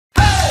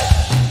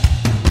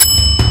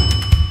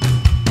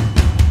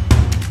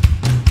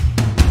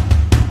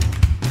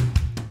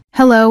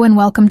Hello and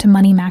welcome to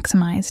Money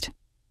Maximized.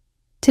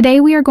 Today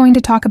we are going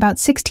to talk about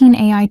 16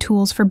 AI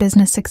tools for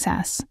business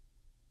success.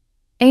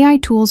 AI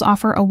tools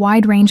offer a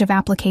wide range of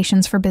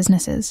applications for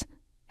businesses,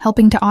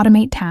 helping to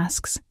automate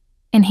tasks,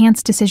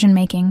 enhance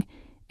decision-making,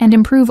 and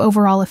improve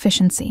overall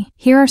efficiency.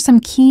 Here are some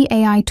key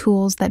AI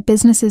tools that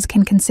businesses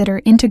can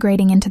consider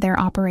integrating into their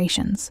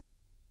operations.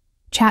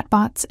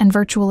 Chatbots and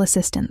virtual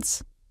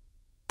assistants.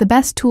 The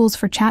best tools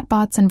for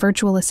chatbots and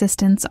virtual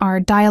assistants are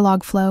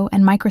Dialogflow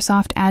and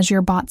Microsoft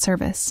Azure Bot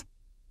Service.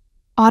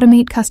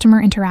 Automate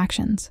customer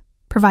interactions,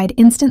 provide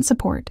instant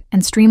support,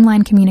 and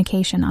streamline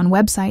communication on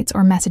websites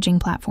or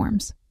messaging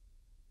platforms.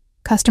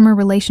 Customer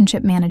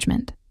Relationship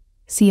Management,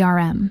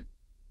 CRM.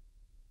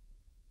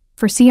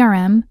 For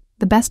CRM,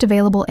 the best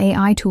available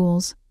AI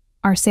tools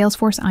are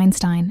Salesforce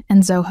Einstein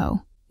and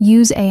Zoho.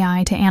 Use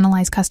AI to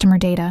analyze customer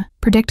data,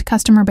 predict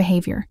customer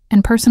behavior,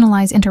 and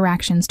personalize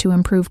interactions to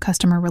improve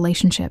customer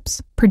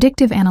relationships.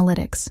 Predictive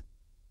analytics.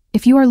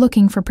 If you are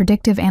looking for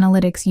predictive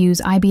analytics, use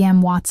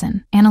IBM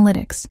Watson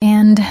Analytics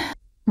and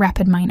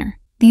RapidMiner.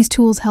 These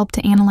tools help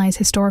to analyze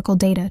historical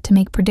data to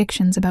make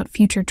predictions about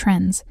future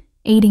trends,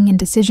 aiding in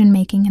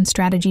decision-making and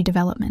strategy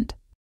development.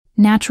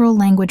 Natural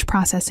language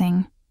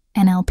processing,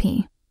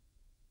 NLP.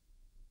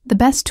 The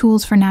best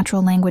tools for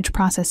natural language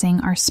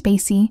processing are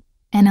Spacey,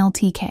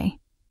 NLTK.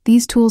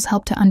 These tools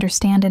help to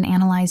understand and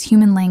analyze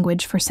human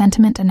language for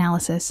sentiment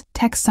analysis,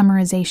 text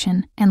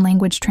summarization, and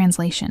language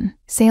translation.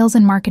 Sales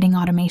and marketing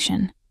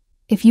automation.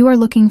 If you are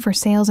looking for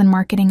sales and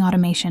marketing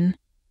automation,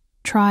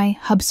 try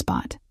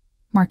HubSpot,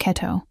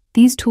 Marketo.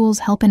 These tools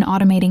help in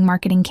automating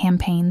marketing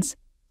campaigns,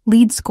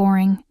 lead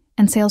scoring,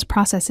 and sales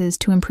processes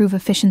to improve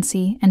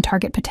efficiency and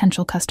target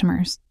potential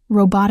customers.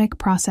 Robotic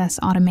process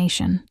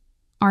automation,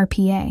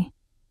 RPA.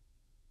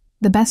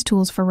 The best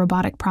tools for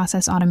robotic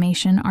process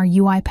automation are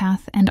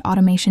UiPath and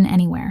Automation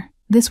Anywhere.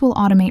 This will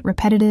automate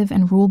repetitive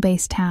and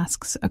rule-based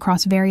tasks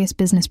across various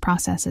business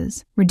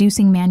processes,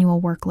 reducing manual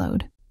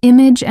workload.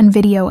 Image and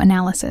video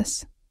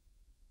analysis.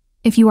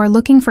 If you are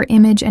looking for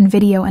image and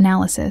video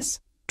analysis,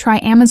 try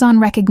Amazon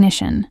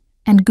Rekognition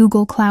and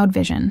Google Cloud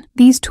Vision.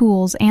 These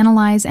tools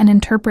analyze and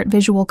interpret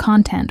visual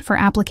content for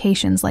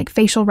applications like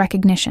facial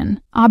recognition,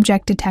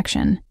 object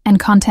detection, and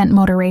content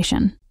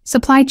moderation.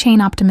 Supply chain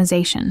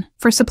optimization.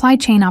 For supply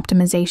chain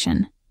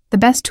optimization, the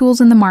best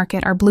tools in the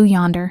market are Blue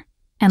Yonder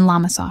and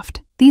LlamaSoft.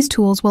 These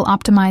tools will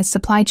optimize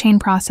supply chain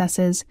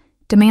processes,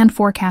 demand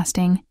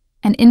forecasting,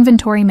 and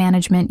inventory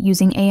management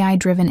using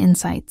AI-driven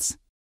insights.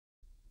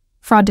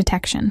 Fraud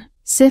detection.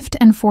 Sift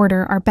and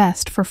Forder are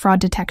best for fraud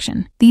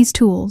detection. These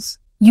tools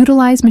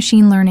utilize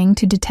machine learning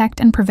to detect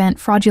and prevent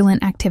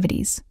fraudulent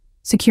activities,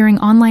 securing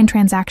online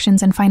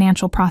transactions and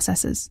financial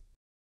processes.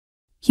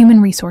 Human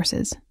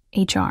resources,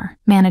 HR,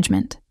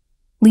 management.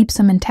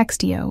 Leapsome and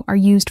Textio are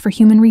used for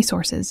human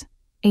resources,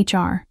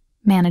 HR,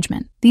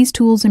 management. These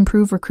tools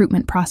improve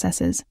recruitment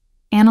processes,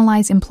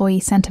 analyze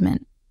employee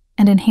sentiment,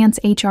 and enhance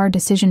HR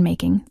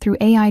decision-making through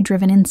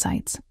AI-driven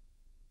insights.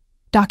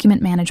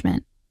 Document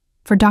management.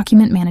 For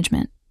document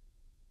management,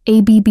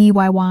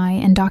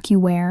 ABBYY and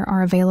DocuWare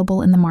are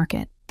available in the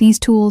market. These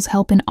tools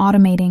help in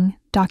automating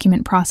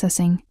document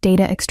processing,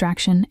 data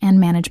extraction, and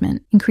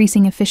management,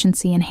 increasing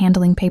efficiency in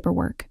handling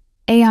paperwork.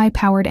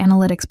 AI-powered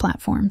analytics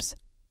platforms.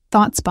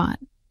 ThoughtSpot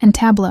and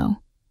Tableau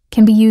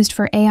can be used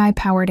for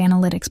AI-powered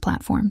analytics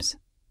platforms.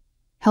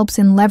 Helps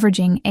in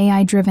leveraging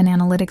AI-driven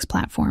analytics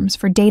platforms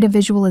for data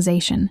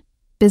visualization,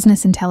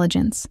 business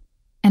intelligence,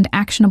 and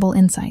actionable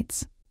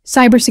insights.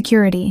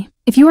 Cybersecurity.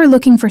 If you are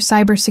looking for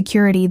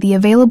cybersecurity, the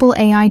available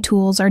AI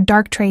tools are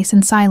Darktrace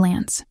and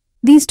Cylance.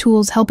 These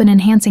tools help in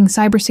enhancing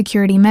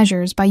cybersecurity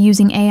measures by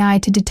using AI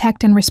to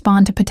detect and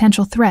respond to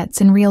potential threats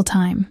in real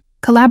time.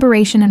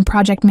 Collaboration and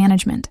project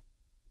management.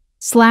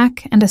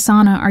 Slack and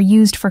Asana are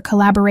used for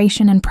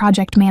collaboration and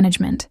project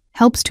management.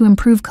 Helps to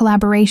improve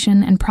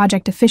collaboration and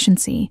project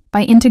efficiency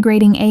by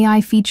integrating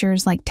AI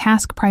features like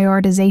task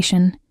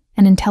prioritization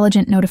and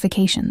intelligent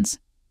notifications.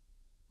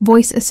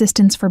 Voice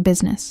assistants for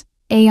business.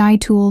 AI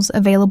tools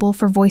available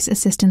for voice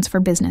assistants for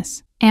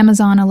business.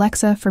 Amazon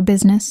Alexa for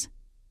business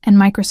and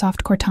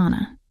Microsoft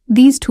Cortana.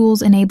 These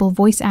tools enable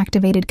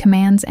voice-activated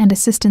commands and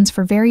assistance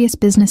for various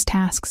business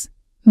tasks,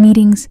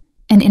 meetings,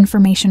 and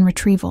information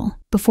retrieval.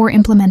 Before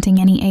implementing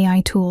any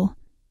AI tool,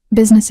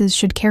 businesses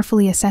should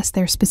carefully assess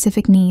their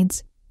specific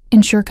needs,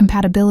 ensure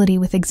compatibility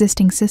with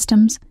existing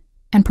systems,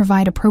 and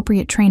provide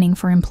appropriate training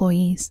for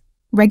employees.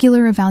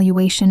 Regular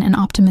evaluation and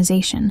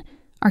optimization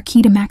are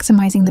key to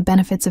maximizing the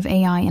benefits of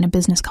AI in a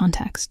business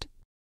context.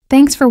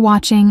 Thanks for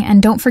watching,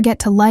 and don't forget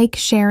to like,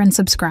 share, and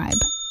subscribe.